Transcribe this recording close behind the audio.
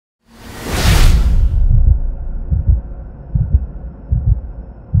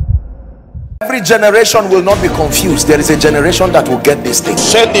Every generation will not be confused. There is a generation that will get this thing.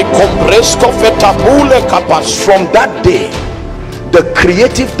 From that day, the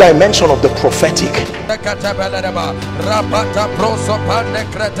creative dimension of the prophetic,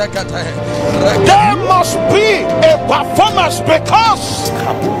 there must be a performance, because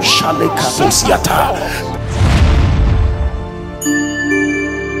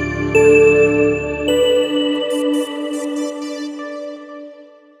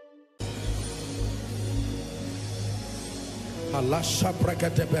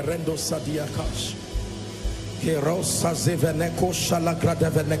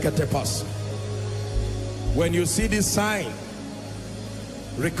when you see this sign,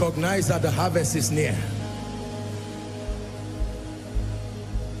 recognize that the harvest is near.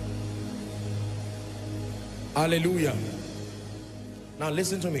 Hallelujah. Now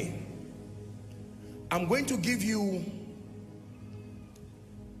listen to me. I'm going to give you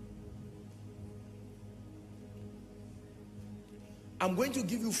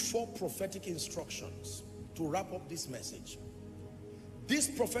four prophetic instructions to wrap up this message. These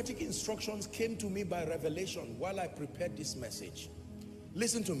prophetic instructions came to me by revelation while I prepared this message.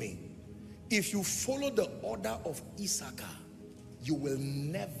 Listen to me. If you follow the order of Issachar, you will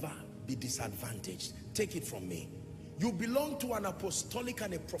never be disadvantaged. Take it from me. You belong to an apostolic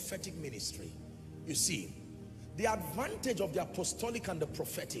and a prophetic ministry. You see, the advantage of the apostolic and the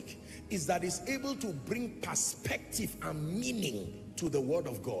prophetic is that it's able to bring perspective and meaning to the word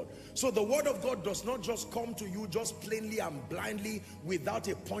of God. So the word of God does not just come to you just plainly and blindly without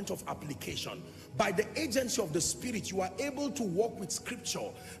a point of application. By the agency of the Spirit, you are able to walk with scripture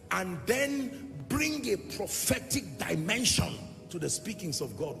and then bring a prophetic dimension to the speakings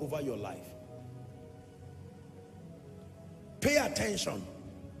of God over your life. Pay attention.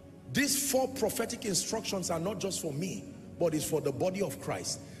 These four prophetic instructions are not just for me, but it's for the body of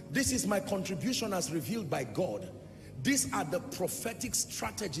Christ. This is my contribution as revealed by God. These are the prophetic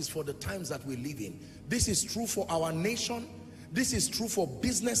strategies for the times that we live in. This is true for our nation. This is true for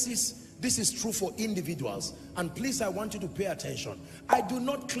businesses. This is true for individuals. And please, I want you to pay attention. I do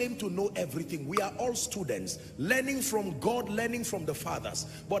not claim to know everything. We are all students, learning from God, learning from the fathers.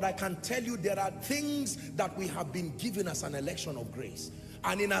 But I can tell you there are things that we have been given as an election of grace.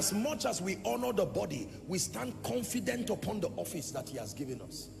 And in as much as we honor the body, we stand confident upon the office that he has given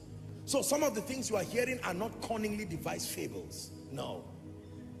us. So some of the things you are hearing are not cunningly devised fables. No.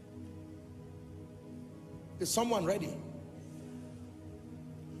 Is someone ready?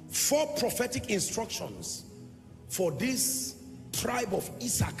 Four prophetic instructions for this tribe of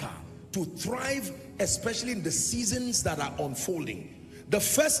Issachar to thrive, especially in the seasons that are unfolding. The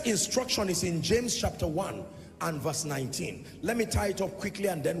first instruction is in James chapter 1 and verse 19. Let me tie it up quickly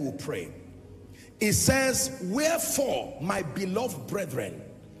and then we'll pray. It says, "Wherefore, my beloved brethren,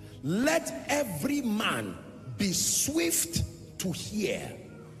 let every man be swift to hear,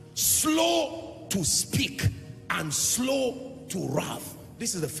 slow to speak, and slow to wrath."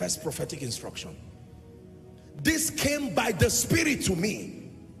 This is the first prophetic instruction. This came by the Spirit to me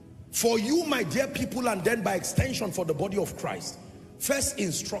for you, my dear people, and then by extension for the body of Christ. First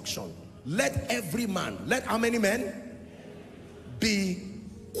instruction: let every man, let how many men? Be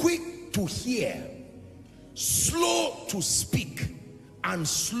quick to hear, slow to speak, and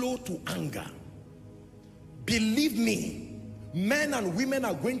slow to anger. Believe me, men and women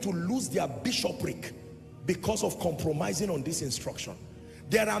are going to lose their bishopric because of compromising on this instruction.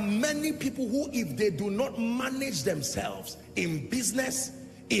 There are many people who, if they do not manage themselves in business,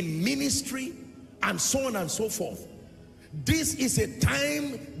 in ministry, and so on and so forth, this is a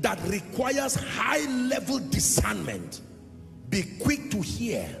time that requires high-level discernment. Be quick to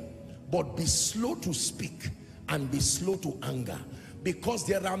hear, but be slow to speak, and be slow to anger. Because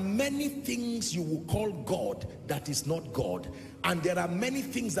there are many things you will call God that is not God. And there are many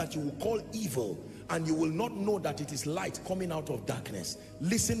things that you will call evil, and you will not know that it is light coming out of darkness.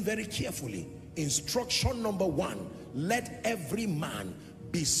 Listen very carefully. Instruction number one: let every man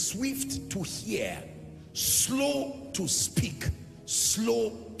be swift to hear, slow to speak,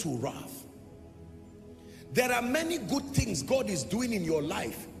 slow to wrath. There are many good things God is doing in your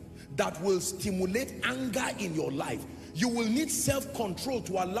life that will stimulate anger in your life. You will need self-control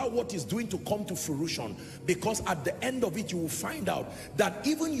to allow what is doing to come to fruition, because at the end of it you will find out that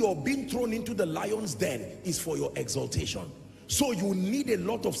even your being thrown into the lion's den is for your exaltation. So you need a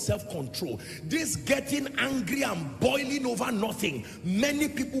lot of self-control. This getting angry and boiling over nothing, many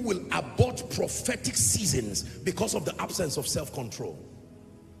people will abort prophetic seasons because of the absence of self-control.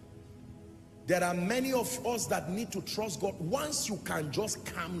 There are many of us that need to trust God. Once you can just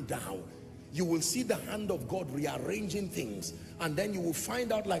calm down, you will see the hand of God rearranging things, and then you will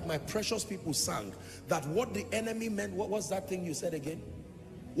find out, like my precious people sang, that what the enemy meant, what was that thing you said again?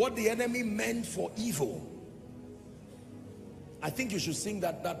 What the enemy meant for evil. I think you should sing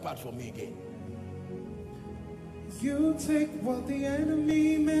that part for me again. You take what the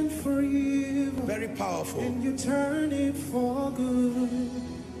enemy meant for evil, very powerful, and you turn it for good.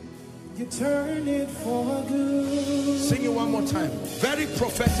 You turn it for good. Sing it one more time. Very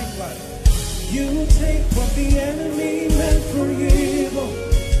prophetic line. You take what the enemy meant for evil,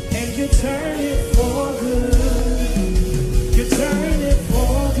 and you turn it for good. You turn it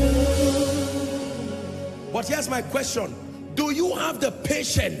for good. But here's my question. Do you have the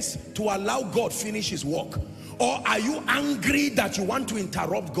patience to allow God finish his work? Or are you angry that you want to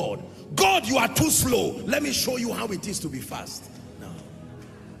interrupt God? God, you are too slow. Let me show you how it is to be fast. No.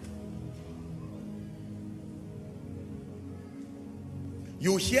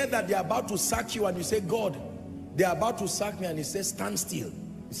 You hear that they're about to sack you and you say, God, they're about to sack me, and he says, stand still.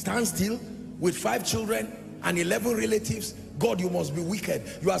 Stand still with 5 children and 11 relatives. God, you must be wicked.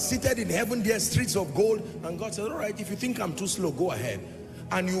 You are seated in heaven, there, streets of gold. And God said, all right, if you think I'm too slow, go ahead.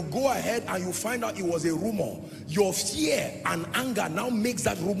 And you go ahead and you find out it was a rumor. Your fear and anger now makes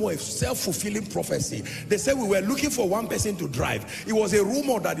that rumor a self-fulfilling prophecy. They said we were looking for one person to drive. It was a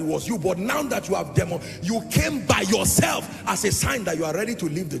rumor that it was you, but now that you have you came by yourself as a sign that you are ready to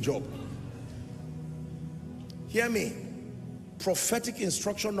leave the job. Hear me. Prophetic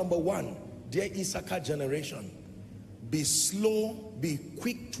instruction number 1, dear Issachar generation, be slow, be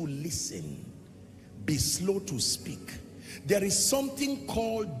quick to listen, be slow to speak. There is something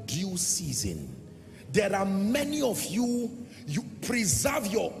called due season. There are many of you, you preserve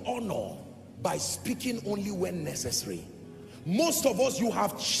your honor by speaking only when necessary. Most of us, you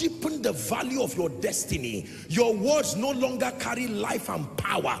have cheapened the value of your destiny. Your words no longer carry life and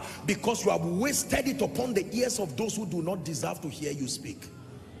power because you have wasted it upon the ears of those who do not deserve to hear you speak.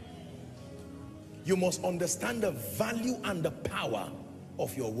 You must understand the value and the power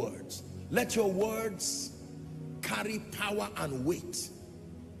of your words. Let your words carry power and weight,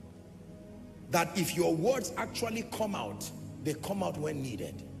 that if your words actually come out, they come out when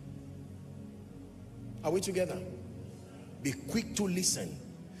needed. Are we together? Be quick to listen.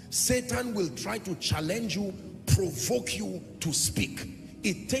 Satan will try to challenge you, provoke you to speak.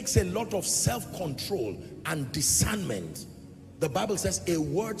 It takes a lot of self-control and discernment. The Bible says a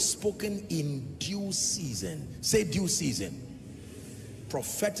word spoken in due season. Say due season.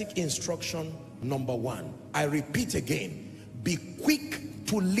 Prophetic instruction number 1. I repeat again, be quick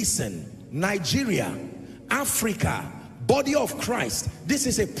to listen. Nigeria, Africa, body of Christ, this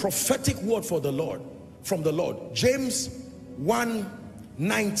is a prophetic word for the Lord, from the Lord. James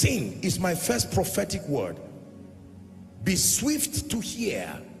 1:19 is my first prophetic word. Be swift to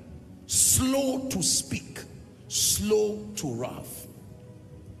hear, slow to speak, slow to wrath.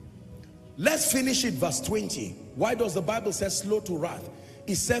 Let's finish it, verse 20. Why does the Bible say slow to wrath?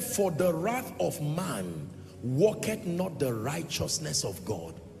 It said, for the wrath of man worketh not the righteousness of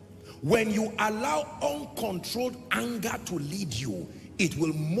God. When you allow uncontrolled anger to lead you, it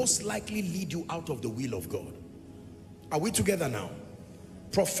will most likely lead you out of the will of God. Are we together now?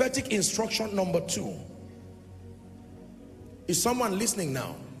 Prophetic instruction number 2. Is someone listening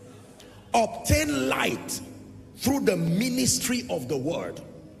now? Obtain light through the ministry of the word.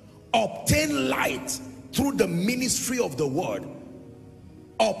 Obtain light through the ministry of the word.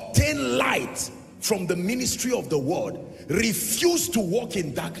 Obtain light from the ministry of the word. Refuse to walk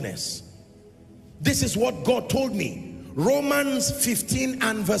in darkness. This is what God told me. Romans 15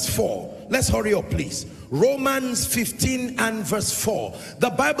 and verse 4. Let's hurry up, please. Romans 15 and verse 4. The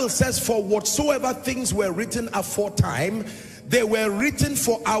Bible says, for whatsoever things were written aforetime, they were written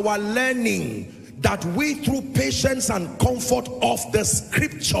for our learning, that we through patience and comfort of the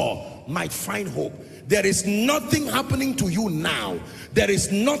scripture might find hope. There is nothing happening to you now. There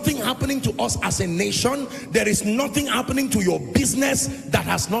is nothing happening to us as a nation. There is nothing happening to your business that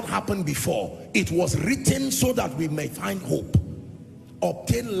has not happened before. It was written so that we may find hope.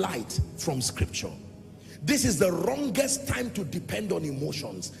 Obtain light from scripture. This is the wrongest time to depend on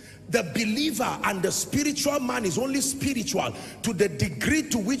emotions. The believer and the spiritual man is only spiritual to the degree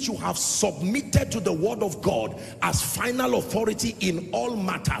to which you have submitted to the word of God as final authority in all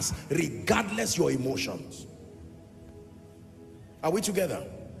matters, regardless your emotions. Are we together?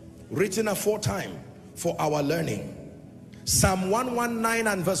 Written aforetime for our learning. Psalm 119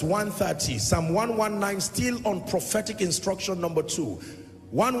 and verse 130. Psalm 119, still on prophetic instruction number 2.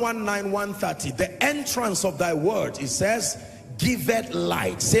 119, 130. The entrance of thy word, it says, giveth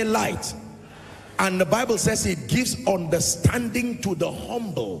light. Say light. And the Bible says it gives understanding to the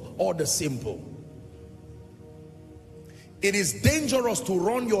humble or the simple. It is dangerous to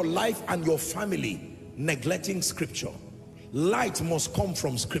run your life and your family neglecting scripture. Light must come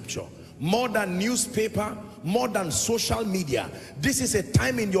from scripture. More than newspaper, more than social media. This is a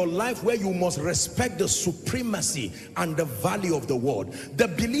time in your life where you must respect the supremacy and the value of the word. The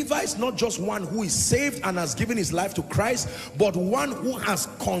believer is not just one who is saved and has given his life to Christ, but one who has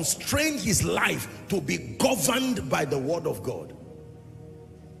constrained his life to be governed by the word of God.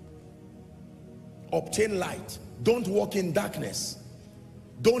 Obtain light. Don't walk in darkness.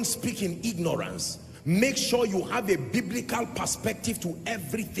 Don't speak in ignorance. Make sure you have a biblical perspective to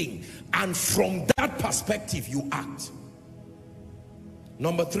everything, and from that perspective you act.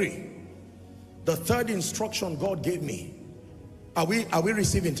 Number 3, the third instruction God gave me. Are we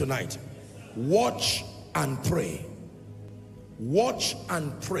receiving tonight? Watch and pray. Watch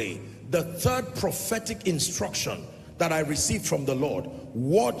and pray. The third prophetic instruction that I received from the Lord.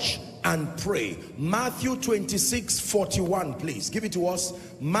 Watch and pray. Matthew 26:41, please give it to us.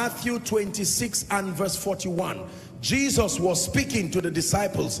 Matthew 26 and verse 41. Jesus was speaking to the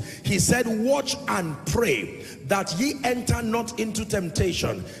disciples. He said, watch and pray that ye enter not into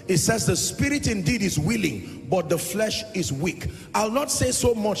temptation. It says the spirit indeed is willing, but the flesh is weak. I'll not say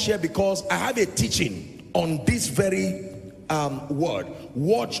so much here because I have a teaching on this very word.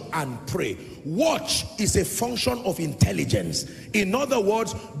 Watch and pray. Watch is a function of intelligence. In other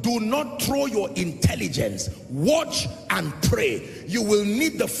words, do not throw your intelligence. Watch and pray. You will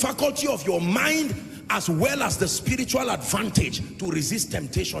need the faculty of your mind as well as the spiritual advantage to resist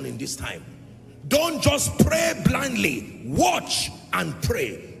temptation in this time. Don't just pray blindly. Watch and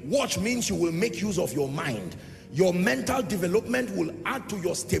pray. Watch means you will make use of your mind. Your mental development will add to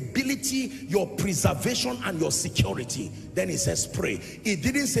your stability, your preservation, and your security. Then it says pray. It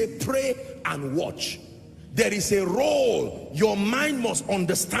didn't say pray and watch. There is a role. Your mind must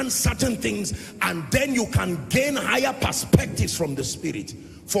understand certain things, and then you can gain higher perspectives from the spirit.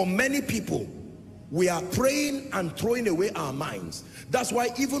 For many people, we are praying and throwing away our minds. That's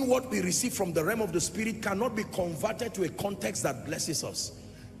why even what we receive from the realm of the spirit cannot be converted to a context that blesses us.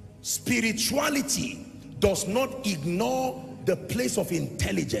 Spirituality does not ignore the place of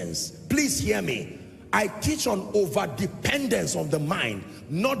intelligence. Please hear me. I teach on over-dependence on the mind,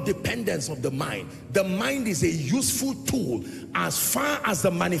 not dependence of the mind. The mind is a useful tool as far as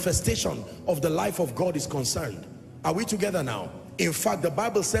the manifestation of the life of God is concerned. Are we together now? In fact, the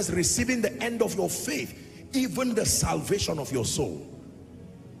Bible says, receiving the end of your faith, even the salvation of your soul.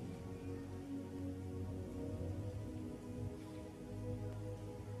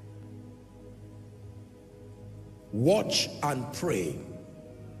 Watch and pray.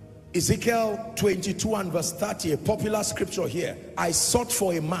 Ezekiel 22 and verse 30, a popular scripture here. I sought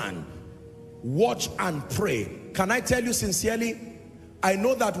for a man. Watch and pray. Can I tell you sincerely, I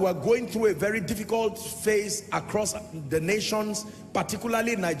know that we're going through a very difficult phase across the nations,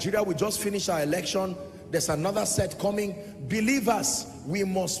 particularly in Nigeria. We just finished our election. There's another set coming. Believers, we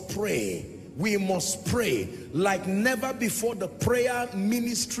must pray. We must pray like never before. The prayer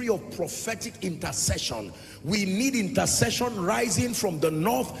ministry of prophetic intercession. We need intercession rising from the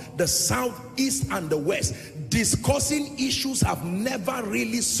north, the south, east, and the west. Discussing issues have never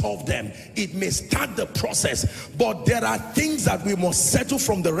really solved them. It may start the process, but there are things that we must settle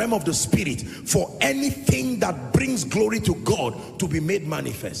from the realm of the spirit for anything that brings glory to God to be made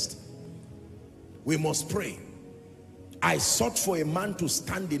manifest. We must pray. I sought for a man to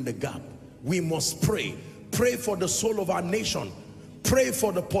stand in the gap. We must pray. Pray for the soul of our nation. Pray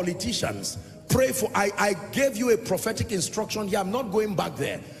for the politicians. Pray for, I gave you a prophetic instruction here. I'm not going back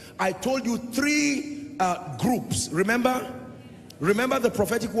there. I told you 3 groups. Remember the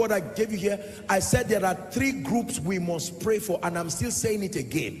prophetic word I gave you here? I said there are 3 groups we must pray for, and I'm still saying it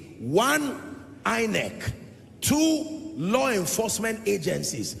again. 1, INEC. 2, law enforcement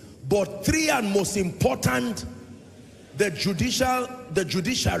agencies. But 3, and most important, the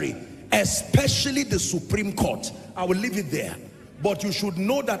judiciary, especially the Supreme Court. I will leave it there. But you should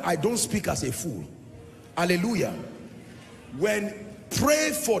know that I don't speak as a fool. Hallelujah.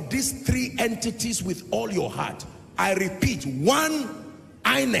 Pray for these 3 entities with all your heart. I repeat, 1,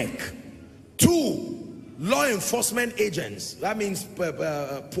 INEC. 2, law enforcement agents. That means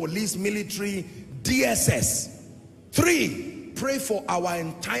police, military, DSS. 3, pray for our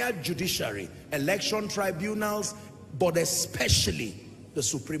entire judiciary, election tribunals, but especially the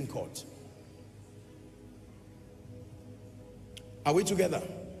Supreme Court. Are we together?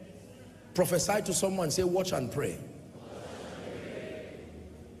 Prophesy to someone, say watch and pray.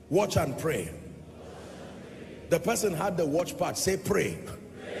 Watch and pray. The person had the watch part, say pray.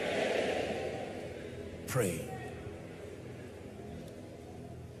 pray.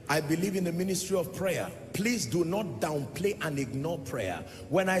 I believe in the ministry of prayer. Please do not downplay and ignore prayer.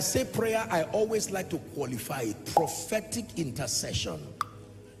 When I say prayer, I always like to qualify it. Prophetic intercession.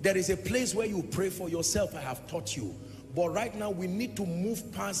 There is a place where you pray for yourself, I have taught you. But right now we need to move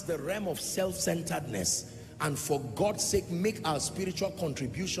past the realm of self-centeredness, and for God's sake make our spiritual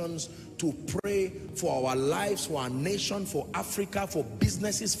contributions to pray for our lives, for our nation, for Africa, for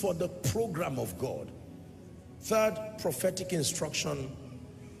businesses, for the program of God. Third prophetic instruction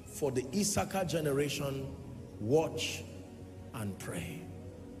for the Issachar generation: watch and pray.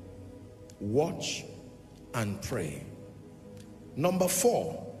 Watch and pray. Number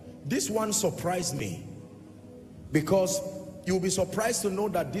 4, this one surprised me, because you'll be surprised to know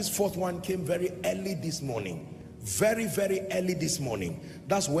that this 4th one came very early this morning. Very, very early this morning.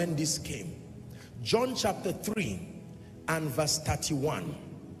 That's when this came. John chapter 3 and verse 31.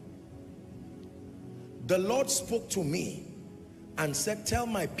 The Lord spoke to me and said, tell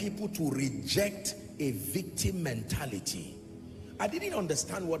my people to reject a victim mentality. I didn't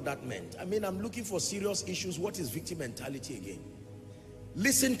understand what that meant. I mean, I'm looking for serious issues. What is victim mentality again?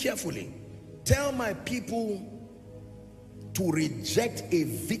 Listen carefully. Tell my people to reject a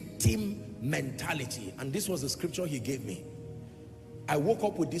victim mentality. And this was the scripture he gave me. I woke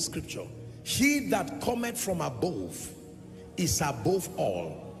up with this scripture. He that cometh from above is above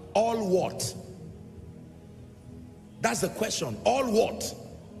all. All what? That's the question. All what?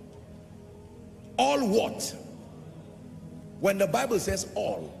 All what? When the Bible says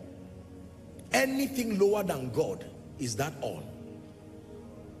all, anything lower than God, is that all?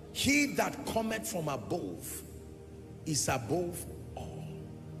 He that cometh from above is above all.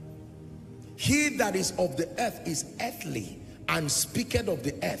 He that is of the earth is earthly and speaketh of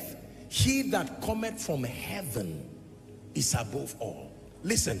the earth. He that cometh from heaven is above all.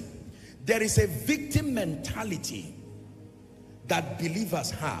 Listen, there is a victim mentality that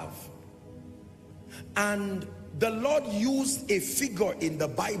believers have, and the Lord used a figure in the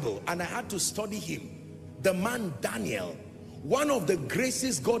Bible, and I had to study him, the man Daniel. One of the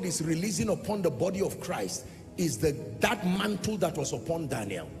graces God is releasing upon the body of Christ is that mantle that was upon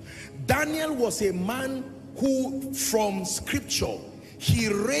Daniel. Daniel was a man who, from scripture, he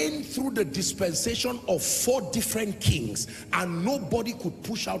reigned through the dispensation of 4 different kings, and nobody could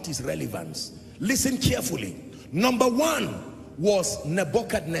push out his relevance. Listen carefully. Number 1 was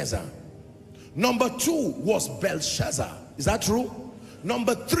Nebuchadnezzar. Number 2 was Belshazzar. Is that true?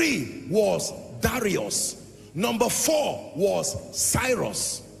 Number 3 was Darius. Number 4 was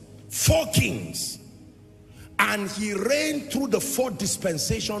Cyrus. 4 kings. And he reigned through the 4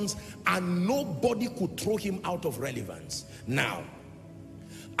 dispensations, and nobody could throw him out of relevance. Now,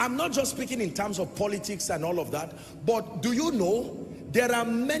 I'm not just speaking in terms of politics and all of that, but do you know there are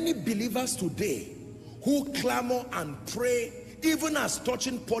many believers today who clamor and pray, even as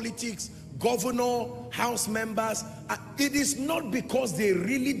touching politics, governor, house members. It is not because they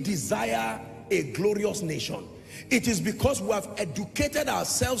really desire a glorious nation. It is because we have educated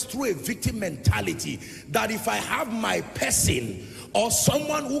ourselves through a victim mentality that if I have my person or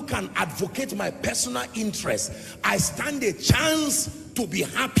someone who can advocate my personal interest, I stand a chance to be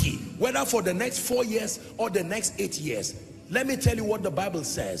happy, whether for the next 4 years or the next 8 years. Let me tell you what the Bible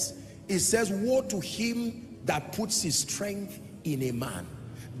says. It says, woe to him that puts his strength in a man.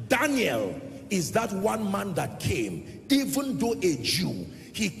 Daniel is that one man that came, even though a Jew,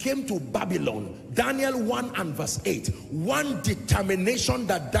 he came to Babylon. Daniel 1 and verse 8. One determination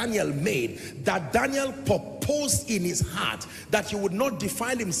that Daniel made, that Daniel proposed in his heart, that he would not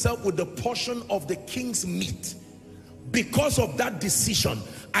defile himself with the portion of the king's meat. Because of that decision,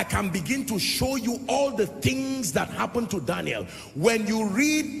 I can begin to show you all the things that happened to Daniel. When you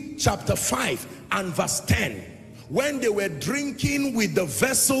read chapter 5 and verse 10, when they were drinking with the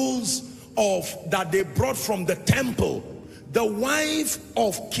vessels that they brought from the temple, the wife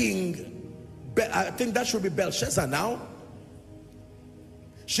of King, I think that should be Belshazzar now,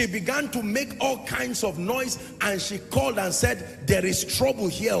 she began to make all kinds of noise, and she called and said, there is trouble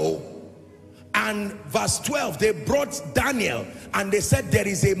here. Oh. And verse 12, they brought Daniel and they said, there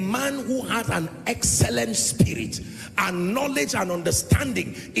is a man who has an excellent spirit and knowledge and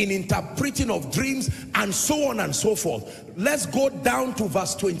understanding in interpreting of dreams, and so on and so forth. Let's go down to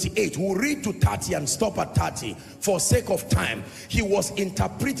verse 28. We'll read to 30 and stop at 30 for sake of time. He was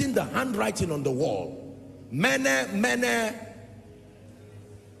interpreting the handwriting on the wall. Mene.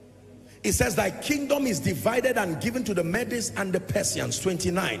 It says, thy kingdom is divided and given to the Medes and the Persians.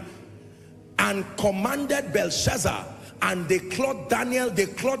 29. And commanded Belshazzar, and they clothed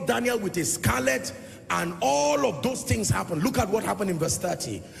Daniel with a scarlet And all of those things happened. Look at what happened in verse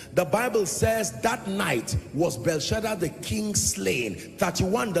 30. The Bible says that night was Belshazzar the king slain.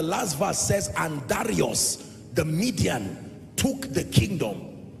 31, the last verse says, and Darius the Median took the kingdom.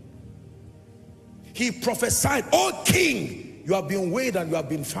 He prophesied, "O king, you have been weighed and you have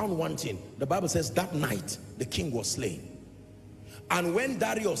been found wanting." The Bible says that night the king was slain. And when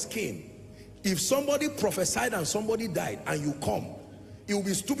Darius came, if somebody prophesied and somebody died and you come, it will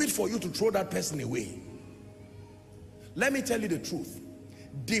be stupid for you to throw that person away. Let me tell you the truth.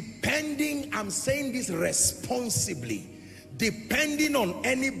 Depending, I'm saying this responsibly, depending on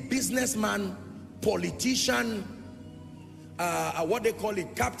any businessman, politician, what they call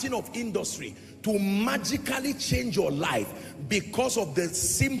it, captain of industry, to magically change your life because of the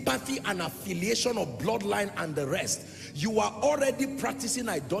sympathy and affiliation of bloodline and the rest, you are already practicing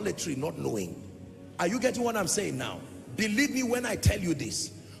idolatry not knowing. Are you getting what I'm saying now? Believe me when I tell you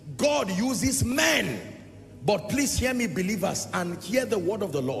this. God uses men, but please hear me, believers, and hear the word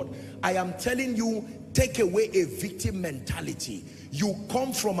of the Lord. I am telling you, take away a victim mentality. You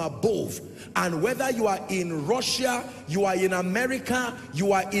come from above, and whether you are in Russia, you are in America,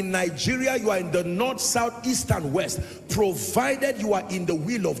 you are in Nigeria, you are in the north, south, east and west, provided you are in the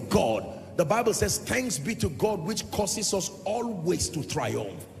will of God, the Bible says, thanks be to God which causes us always to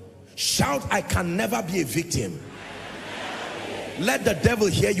triumph. Shout, I can never be a victim. Let the devil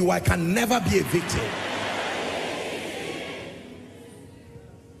hear you. I can never be a victim.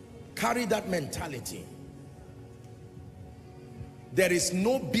 Carry that mentality. There is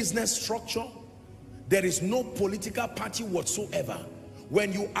no business structure. There is no political party whatsoever.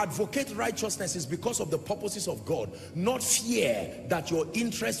 When you advocate righteousness, it's because of the purposes of God, not fear that your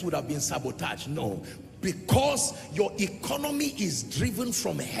interest would have been sabotaged. No, because your economy is driven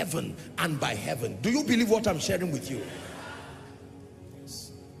from heaven and by heaven. Do you believe what I'm sharing with you?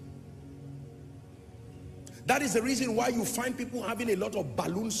 Yes. That is the reason why you find people having a lot of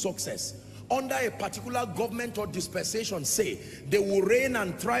balloon success. Under a particular government or dispensation, say, they will reign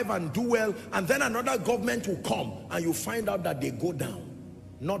and thrive and do well, and then another government will come and you find out that they go down.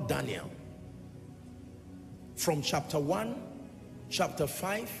 Not Daniel. From chapter 1, chapter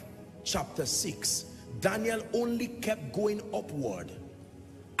 5, chapter 6, Daniel only kept going upward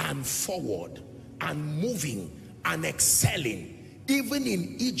and forward and moving and excelling. Even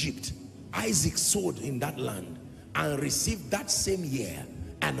in Egypt, Isaac sowed in that land and received that same year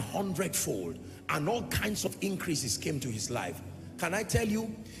and 100-fold, and all kinds of increases came to his life. Can I tell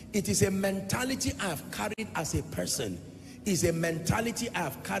you, it is a mentality I have carried as a person, is a mentality I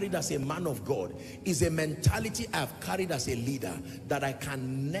have carried as a man of God, is a mentality I have carried as a leader, that I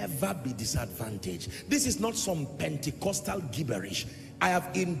can never be disadvantaged. This is not some Pentecostal gibberish. I have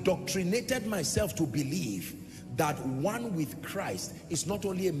indoctrinated myself to believe that one with Christ is not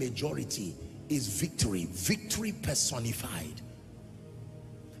only a majority, is victory, victory personified.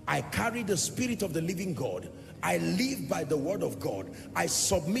 I carry the Spirit of the living God. I live by the word of God. I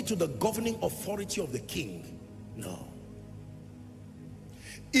submit to the governing authority of the King. No.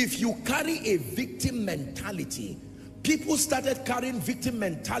 If you carry a victim mentality, people started carrying victim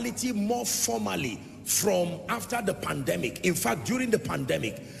mentality more formally from after the pandemic. In fact, during the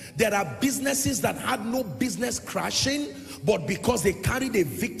pandemic, there are businesses that had no business crashing, but because they carried a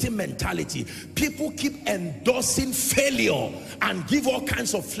victim mentality, people keep endorsing failure and give all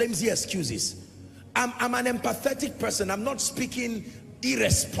kinds of flimsy excuses. I'm an empathetic person. I'm not speaking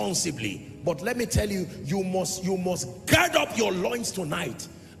irresponsibly, but let me tell you, you must gird up your loins tonight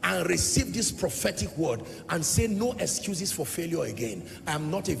and receive this prophetic word and say no excuses for failure again. I am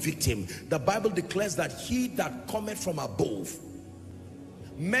not a victim. The Bible declares that he that cometh from above.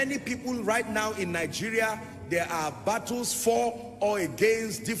 Many people right now in Nigeria, there are battles for or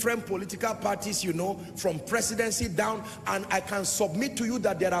against different political parties, you know, from presidency down, and I can submit to you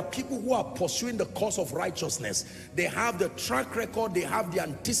that there are people who are pursuing the cause of righteousness. They have the track record, they have the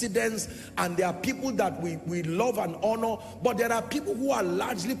antecedents, and there are people that we love and honor, but there are people who are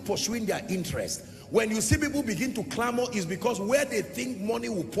largely pursuing their interest. When you see people begin to clamor, is because where they think money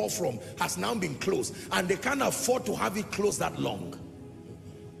will pour from has now been closed, and they can't afford to have it closed that long.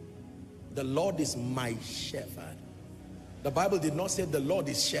 The Lord is my shepherd. The Bible did not say the Lord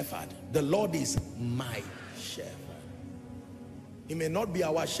is shepherd. The Lord is my shepherd. He may not be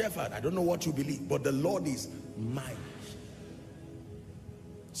our shepherd. I don't know what you believe, but the Lord is my shepherd.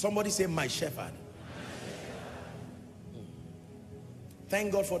 Somebody say my shepherd.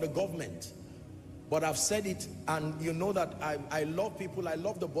 Thank God for the government. But I've said it, and you know that I love people. I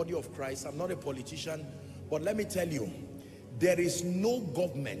love the body of Christ. I'm not a politician. But let me tell you, there is no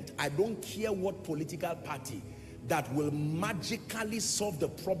government, I don't care what political party, that will magically solve the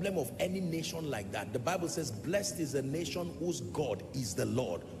problem of any nation like that. The Bible says, blessed is a nation whose God is the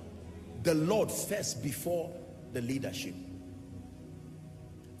Lord. The Lord first before the leadership.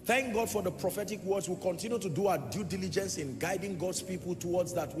 Thank God for the prophetic words. We'll continue to do our due diligence in guiding God's people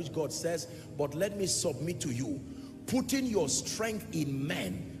towards that which God says. But let me submit to you, putting your strength in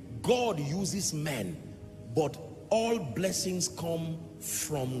men. God uses men, but all blessings come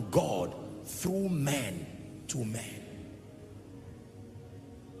from God through man to man.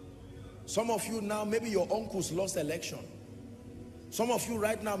 Some of you now, maybe your uncles lost election. Some of you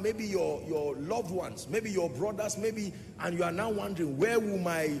right now, maybe your loved ones, maybe your brothers, maybe, and you are now wondering, where will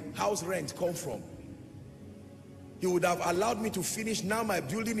my house rent come from? He would have allowed me to finish. Now my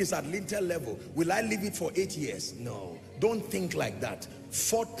building is at lintel level. Will I leave it for 8 years? No, don't think like that.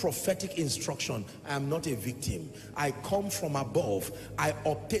 Fourth prophetic instruction, I am not a victim. I come from above. I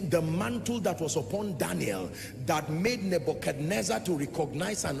obtained the mantle that was upon Daniel that made Nebuchadnezzar to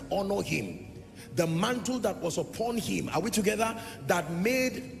recognize and honor him. The mantle that was upon him, are we together? That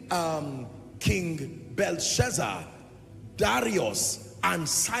made King Belshazzar, Darius, and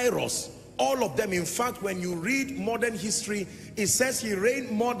Cyrus, all of them. In fact, when you read modern history, it says he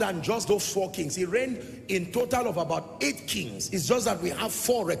reigned more than just those 4 kings. He reigned in total of about 8 kings. It's just that we have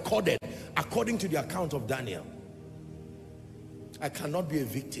 4 recorded according to the account of Daniel. I cannot be a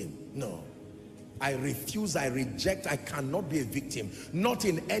victim. No. I refuse, I reject, I cannot be a victim. Not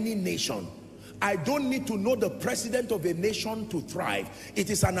in any nation. I don't need to know the president of a nation to thrive.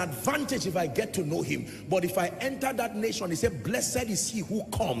 It is an advantage if I get to know him. But if I enter that nation, he said, blessed is he who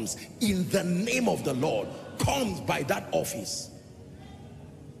comes in the name of the Lord, comes by that office.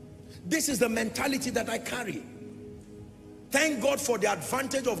 This is the mentality that I carry. Thank God for the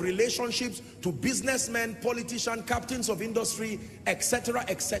advantage of relationships to businessmen, politicians, captains of industry, etc.,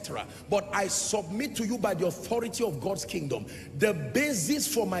 etc. But I submit to you by the authority of God's kingdom. The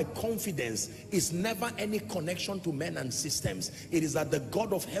basis for my confidence is never any connection to men and systems. It is that the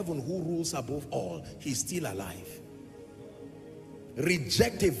God of heaven who rules above all, he's still alive.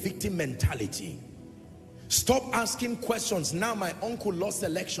 Reject a victim mentality. Stop asking questions. Now my uncle lost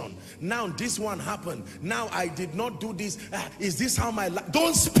election. Now this one happened. Now I did not do this. Is this how my life?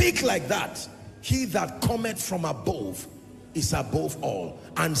 Don't speak like that. He that cometh from above is above all.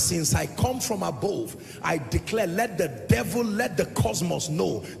 And since I come from above, I declare, let the devil, let the cosmos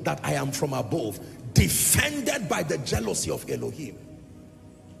know that I am from above, defended by the jealousy of Elohim.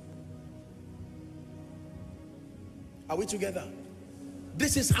 Are we together?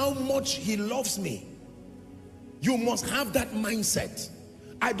 This is how much he loves me. You must have that mindset.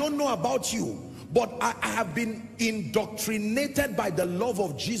 I don't know about you, but I have been indoctrinated by the love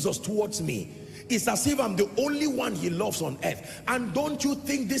of Jesus towards me. It's as if I'm the only one he loves on earth. And don't you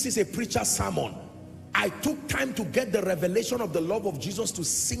think this is a preacher's sermon? I took time to get the revelation of the love of Jesus to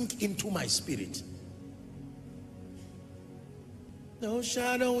sink into my spirit. No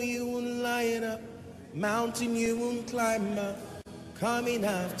shadow you won't light up, mountain you won't climb up, coming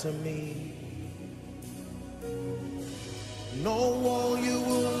after me. No wall you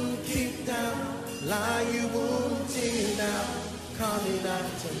won't kick down, lie you won't tear down, coming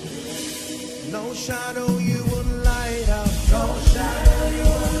after me. No shadow you won't light up, no shadow you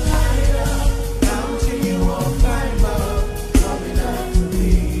won't light up, mountain you won't climb up, coming after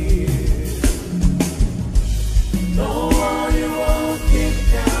me. No wall you won't kick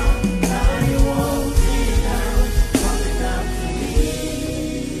down, lie you won't tear down, coming after me.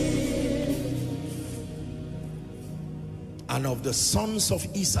 And of the sons of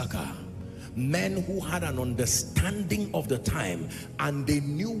Issachar, men who had an understanding of the time and they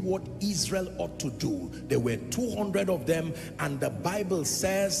knew what Israel ought to do. There were 200 of them, and the Bible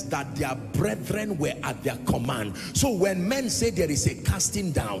says that their brethren were at their command. So when men say there is a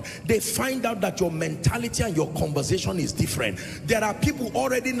casting down, they find out that your mentality and your conversation is different. There are people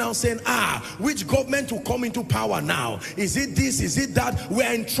already now saying, which government will come into power now? Is it this? Is it that?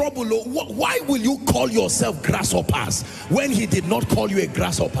 We're in trouble. Why will you call yourself grasshoppers when he did not call you a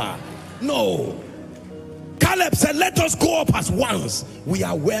grasshopper? No. Caleb said, let us go up as once. We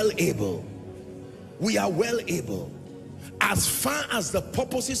are well able. We are well able. As far as the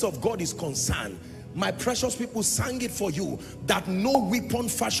purposes of God is concerned, my precious people, sang it for you, that no weapon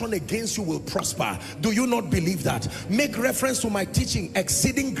fashioned against you will prosper. Do you not believe that? Make reference to my teaching,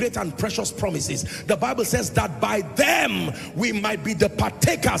 exceeding great and precious promises. The Bible says that by them we might be the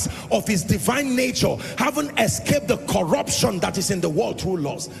partakers of his divine nature, having escaped the corruption that is in the world through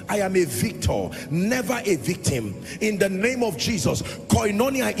lust. I am a victor, never a victim. In the name of Jesus,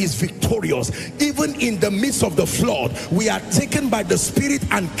 Koinonia is victorious. Even in the midst of the flood, we are taken by the Spirit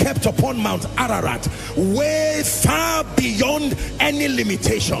and kept upon Mount Ararat. heart way far beyond any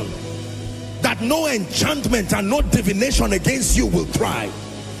limitation, that no enchantment and no divination against you will thrive.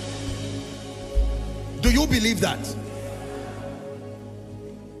 Do you believe that?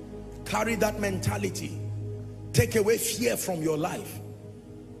 Carry that mentality. Take away fear from your life.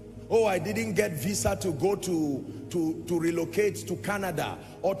 Oh, I didn't get visa to go to relocate to Canada,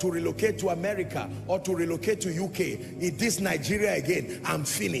 or to relocate to America, or to relocate to UK. It is Nigeria again. I'm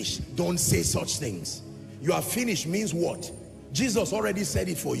finished. Don't say such things. You are finished means what? Jesus already said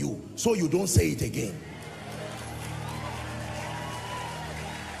it for you, so you don't say it again.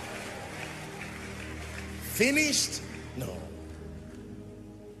 Finished? No.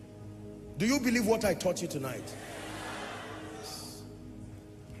 Do you believe what I taught you tonight?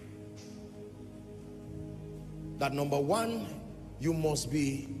 That number one, you must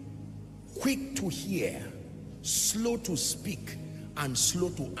be quick to hear, slow to speak, and slow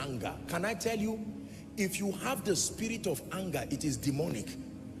to anger. Can I tell you, if you have the spirit of anger, it is demonic.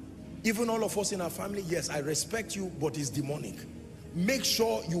 Even all of us in our family, yes, I respect you, but it's demonic. Make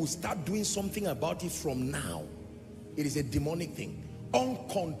sure you start doing something about it from now. It is a demonic thing.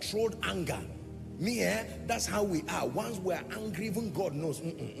 Uncontrolled anger. That's how we are. Once we're angry, even God knows.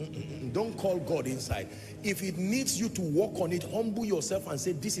 Don't call God inside. If it needs you to work on it, humble yourself and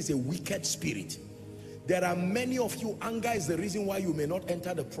say, this is a wicked spirit. There are many of you, anger is the reason why you may not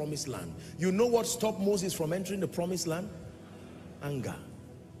enter the promised land. You know what stopped Moses from entering the promised land? Anger.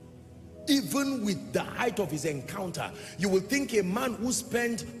 Even with the height of his encounter, you will think a man who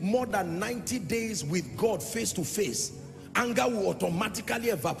spent more than 90 days with God face to face, anger will automatically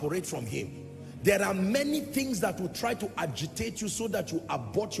evaporate from him. There are many things that will try to agitate you so that you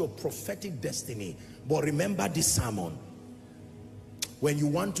abort your prophetic destiny. But remember this sermon. When you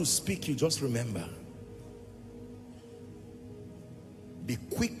want to speak, you just remember. Be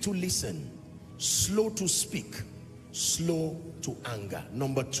quick to listen, slow to speak, slow to anger.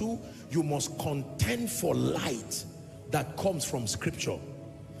 Number two, you must contend for light that comes from scripture.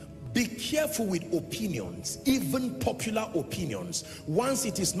 Be careful with opinions, even popular opinions. Once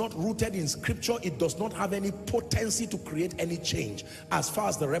it is not rooted in scripture, it does not have any potency to create any change as far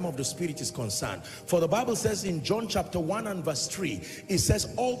as the realm of the spirit is concerned. For the Bible says in John chapter 1 and verse 3, it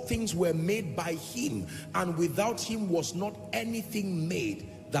says all things were made by him, and without him was not anything made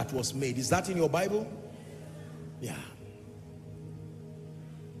that was made. Is that in your Bible? Yeah.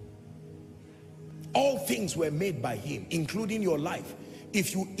 All things were made by him, including your life.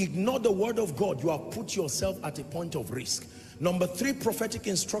 If you ignore the word of God, you have put yourself at a point of risk. Number three prophetic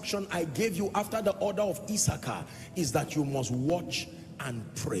instruction I gave you after the order of Issachar is that you must watch and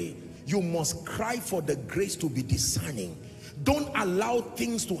pray. You must cry for the grace to be discerning. Don't allow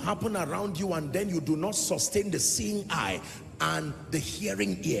things to happen around you and then you do not sustain the seeing eye and the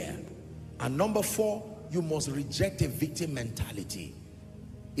hearing ear. And number four, you must reject a victim mentality.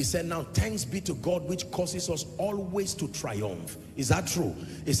 He said, now thanks be to God which causes us always to triumph. Is that true?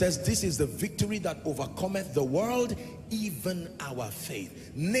 He says, this is the victory that overcometh the world, even our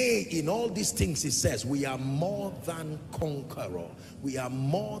faith. Nay, in all these things, he says, we are more than conquerors. We are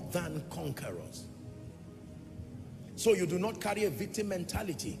more than conquerors. So you do not carry a victim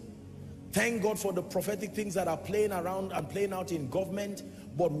mentality. Thank God for the prophetic things that are playing around and playing out in government.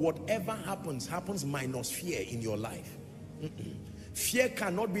 But whatever happens, happens minus fear in your life. Fear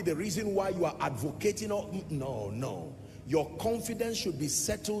cannot be the reason why you are advocating. No. Your confidence should be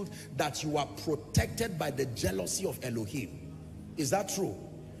settled that you are protected by the jealousy of Elohim. Is that true?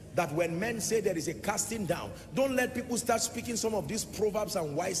 That when men say there is a casting down, don't let people start speaking some of these proverbs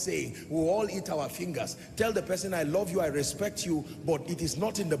and wise saying, we'll all eat our fingers. Tell the person, I love you, I respect you, but it is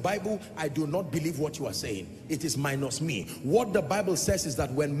not in the Bible. I do not believe what you are saying. It is minus me. What the Bible says is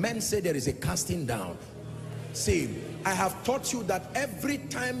that when men say there is a casting down, see, I have taught you that every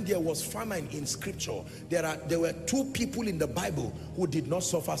time there was famine in scripture, there were two people in the Bible who did not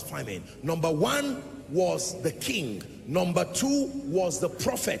suffer famine. Number one was the king. Number two was the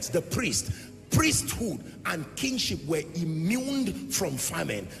prophet, the priest. Priesthood and kingship were immune from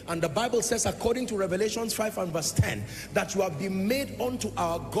famine. And the Bible says, according to Revelations 5 and verse 10, that you have been made unto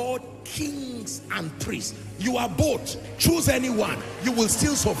our God kings and priests. You are both. Choose anyone. You will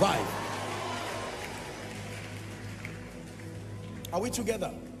still survive. Are we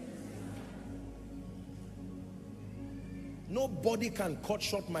together? Nobody can cut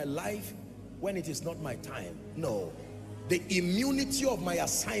short my life when it is not my time. No. The immunity of my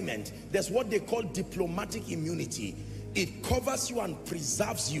assignment, there's what they call diplomatic immunity. It covers you and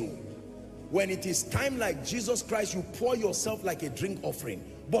preserves you. When it is time like Jesus Christ, you pour yourself like a drink offering,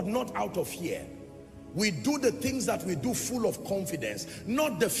 but not out of fear. We do the things that we do full of confidence,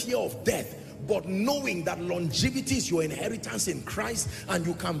 not the fear of death, but knowing that longevity is your inheritance in Christ, and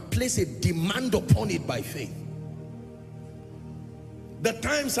you can place a demand upon it by faith. The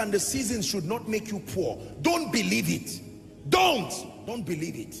times and the seasons should not make you poor. Don't believe it. Don't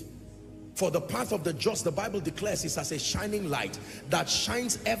believe it. For the path of the just, the Bible declares, is as a shining light that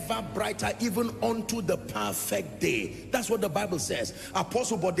shines ever brighter even unto the perfect day. That's what the Bible says.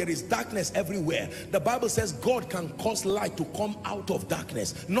 Apostle, but there is darkness everywhere. The Bible says God can cause light to come out of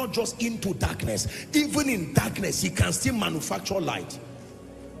darkness, not just into darkness. Even in darkness, he can still manufacture light.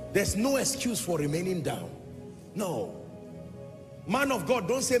 There's no excuse for remaining down. No. Man of God,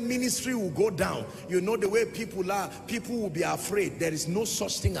 don't say ministry will go down. You know the way people are, people will be afraid. There is no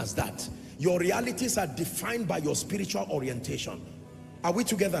such thing as that. Your realities are defined by your spiritual orientation. Are we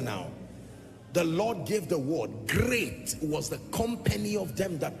together now? The Lord gave the word. Great was the company of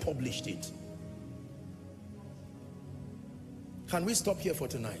them that published it. Can we stop here for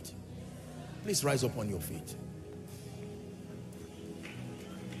tonight? Please rise up on your feet.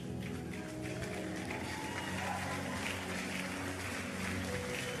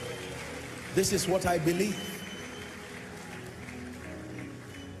 This is what I believe.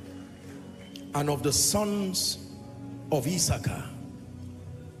 And of the sons of Issachar.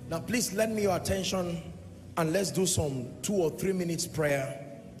 Now please lend me your attention and let's do some 2 or 3 minutes prayer,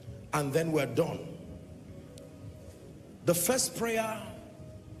 and then we're done. The first prayer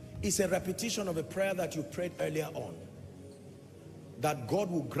is a repetition of a prayer that you prayed earlier on. That God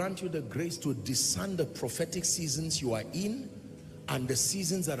will grant you the grace to discern the prophetic seasons you are in and the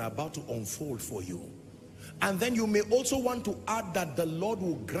seasons that are about to unfold for you. And then you may also want to add that the Lord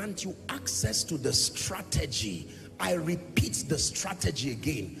will grant you access to the strategy. I repeat the strategy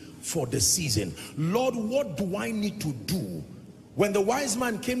again for the season. Lord, what do I need to do? When the wise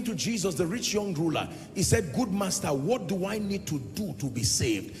man came to Jesus, the rich young ruler, he said, good master, what do I need to do to be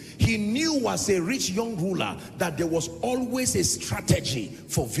saved? He knew as a rich young ruler that there was always a strategy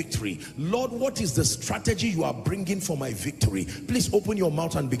for victory. Lord, what is the strategy you are bringing for my victory? Please open your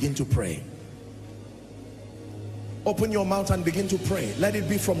mouth and begin to pray. Open your mouth and begin to pray. Let it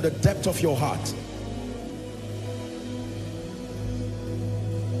be from the depth of your heart.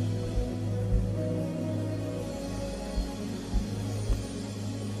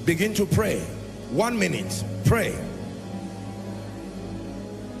 Begin to pray. 1 minute. Pray.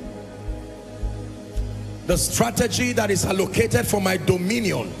 The strategy that is allocated for my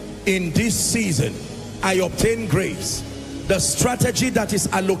dominion in this season, I obtain grace. The strategy that is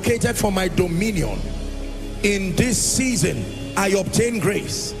allocated for my dominion in this season, I obtain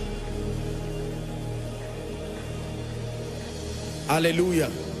grace.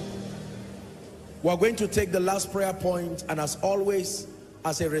 Hallelujah. We're going to take the last prayer point, and as always,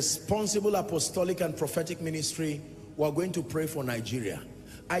 as a responsible apostolic and prophetic ministry, we're going to pray for Nigeria.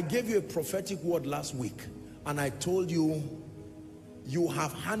 I gave you a prophetic word last week, and I told you, you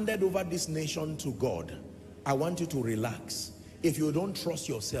have handed over this nation to God. I want you to relax. If you don't trust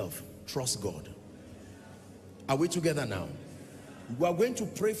yourself, trust God. Are we together now? We are going to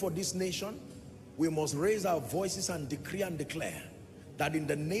pray for this nation. We must raise our voices and decree and declare that in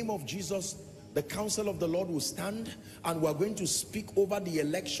the name of Jesus, the counsel of the Lord will stand, and we are going to speak over the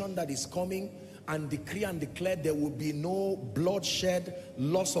election that is coming and decree and declare there will be no bloodshed,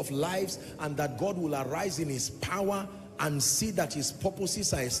 loss of lives, and that God will arise in his power and see that his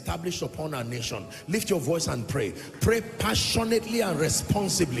purposes are established upon our nation. Lift your voice and pray. Pray passionately and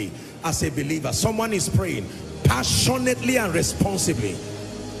responsibly as a believer. Someone is praying passionately and responsibly.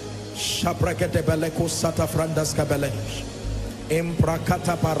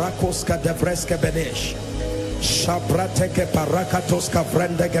 Emprakata parakoska devreska benesh. Shabrateke parakatoska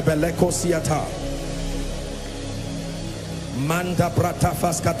vrendeke belekosiata. Manda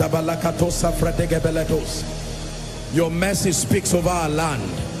bratafaska dabalakatosa fredege beletos. Your mercy speaks over our land.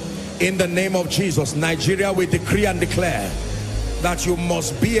 In the name of Jesus, Nigeria, we decree and declare that you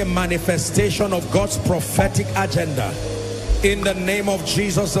must be a manifestation of God's prophetic agenda. In the name of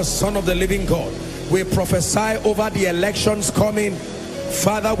Jesus, the Son of the living God, we prophesy over the elections coming.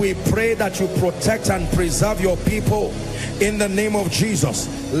 Father, we pray that you protect and preserve your people. In the name of Jesus,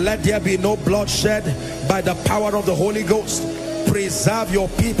 let there be no bloodshed by the power of the Holy Ghost. Preserve your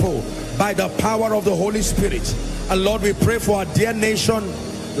people by the power of the Holy Spirit. And Lord, we pray for our dear nation.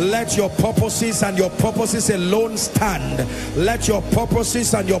 Let your purposes and your purposes alone stand. Let your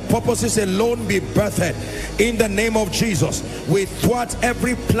purposes and your purposes alone be birthed. In the name of Jesus, we thwart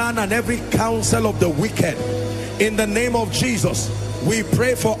every plan and every counsel of the wicked. In the name of Jesus, we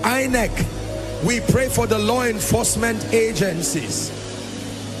pray for INEC. We pray for the law enforcement agencies.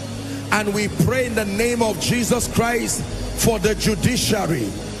 And we pray in the name of Jesus Christ for the judiciary,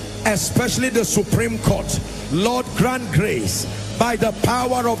 especially the Supreme Court. Lord, grant grace by the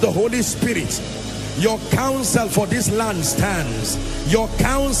power of the Holy Spirit. Your counsel for this land stands. Your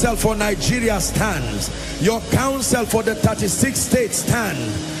counsel for Nigeria stands. Your counsel for the 36 states stand.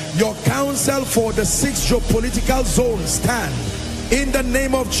 Your counsel for the 6 geopolitical zones stand. In the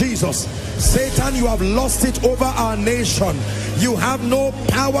name of Jesus. Satan, you have lost it over our nation. You have no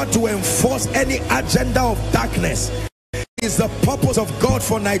power to enforce any agenda of darkness. It is the purpose of God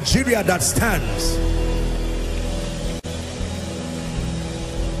for Nigeria that stands.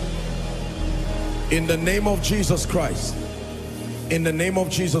 In the name of Jesus Christ. In the name of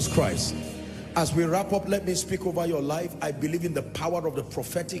Jesus Christ. As we wrap up, let me speak over your life. I believe in the power of the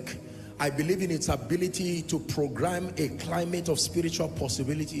prophetic. I believe in its ability to program a climate of spiritual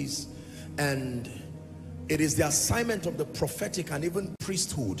possibilities. And it is the assignment of the prophetic and even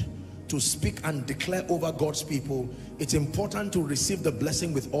priesthood to speak and declare over God's people. It's important to receive the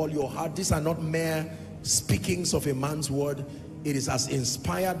blessing with all your heart. These are not mere speakings of a man's word. It is as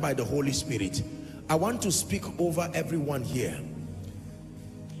inspired by the Holy Spirit. I want to speak over everyone here.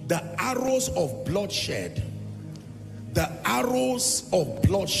 The arrows of bloodshed,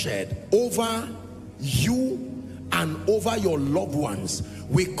 over you and over your loved ones,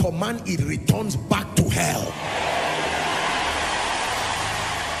 we command it returns back to hell.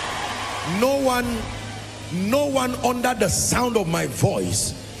 No one under the sound of my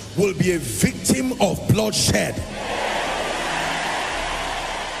voice will be a victim of bloodshed.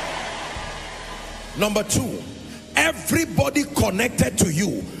 Number 2, everybody connected to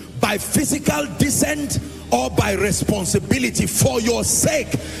you by physical descent or by responsibility, for your sake,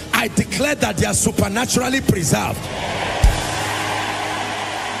 I declare that they are supernaturally preserved.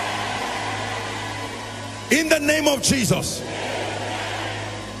 In the name of Jesus,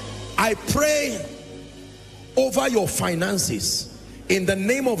 I pray over your finances. In the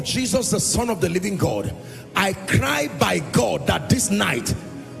name of Jesus, the Son of the living God, I cry by God that this night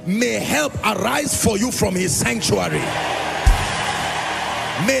may help arise for you from his sanctuary.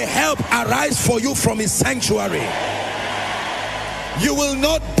 May help arise for you from his sanctuary. You will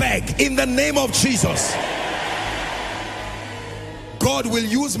not beg in the name of Jesus. God will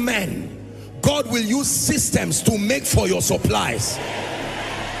use men. God will use systems to make for your supplies.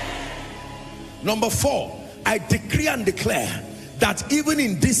 Number 4, I decree and declare that even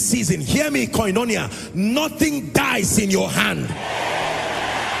in this season, hear me, Koinonia, nothing dies in your hand.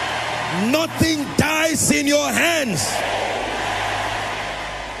 Nothing dies in your hands.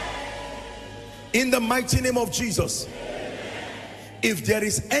 In the mighty name of Jesus. If there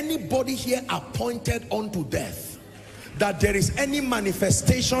is anybody here appointed unto death, that there is any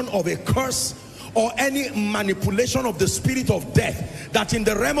manifestation of a curse or any manipulation of the spirit of death, that in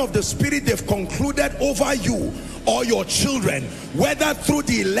the realm of the spirit they've concluded over you or your children, whether through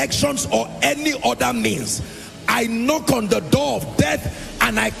the elections or any other means, I knock on the door of death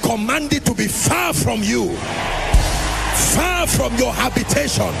and I command it to be far from you, far from your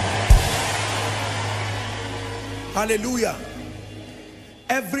habitation. Hallelujah.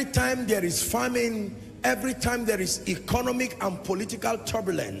 Every time there is famine, every time there is economic and political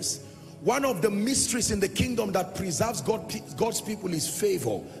turbulence, one of the mysteries in the kingdom that preserves God's people is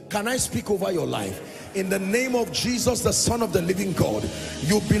favor. Can I speak over your life? In the name of Jesus, the Son of the living God,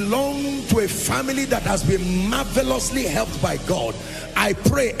 you belong to a family that has been marvelously helped by God. I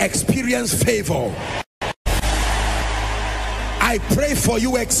pray, experience favor. I pray for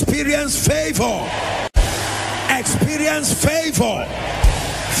you, experience favor. Experience favor.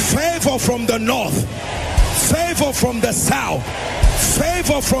 Favor from the north, favor from the south,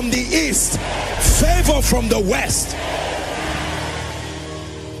 favor from the east, favor from the west.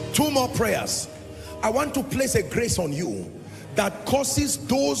 2 more prayers. I want to place a grace on you that causes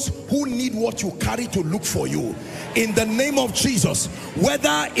those who need what you carry to look for you. In the name of Jesus,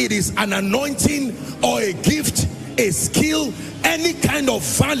 whether it is an anointing or a gift, a skill, any kind of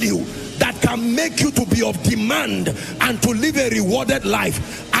value that can make you to be of demand and to live a rewarded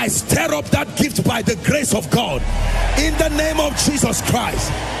life, I stir up that gift by the grace of God in the name of Jesus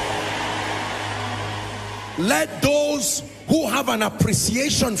Christ. Let those who have an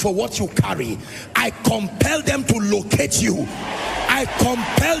appreciation for what you carry, I compel them to locate you, I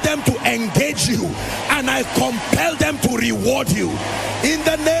compel them to engage you, and I compel them to reward you in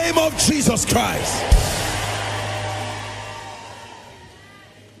the name of Jesus Christ.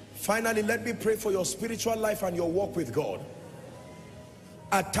 Finally, let me pray for your spiritual life and your walk with God.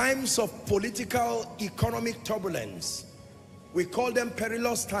 At times of political, economic turbulence, we call them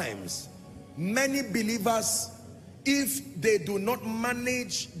perilous times, many believers if they do not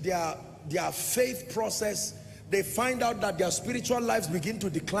manage their faith process, they find out that their spiritual lives begin to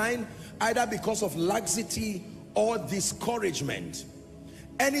decline, either because of laxity or discouragement.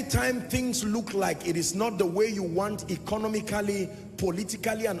 Anytime things look like it is not the way you want economically,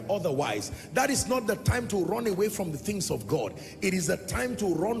 politically, and otherwise, that is not the time to run away from the things of God. It is the time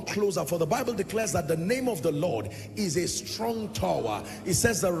to run closer, for the Bible declares that the name of the Lord is a strong tower. It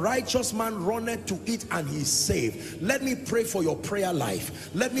says the righteous man runneth to it and he is saved. Let me pray for your prayer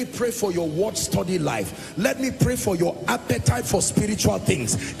life. Let me pray for your word study life. Let me pray for your appetite for spiritual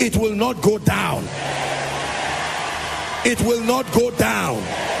things. It will not go down. It will not go down.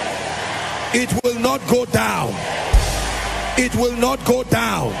 It will not go down. It will not go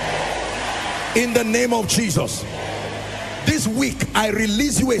down. In the name of Jesus. This week I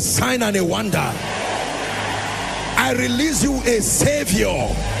release you a sign and a wonder. I release you a savior.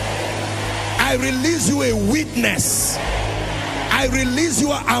 I release you a witness. I release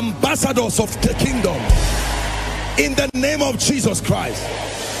you ambassadors of the kingdom. In the name of Jesus Christ.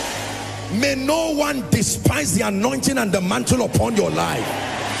 May no one despise the anointing and the mantle upon your life.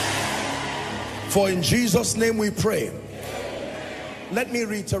 For in Jesus' name we pray. Let me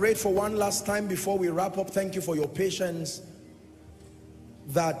reiterate for one last time before we wrap up. Thank you for your patience.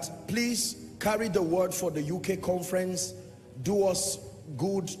 That please carry the word for the UK conference. Do us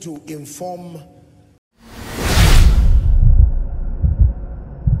good to inform.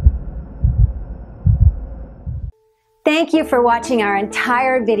 Thank you for watching our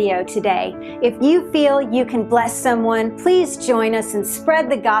entire video today. If you feel you can bless someone, please join us and spread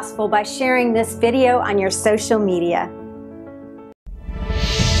the gospel by sharing this video on your social media.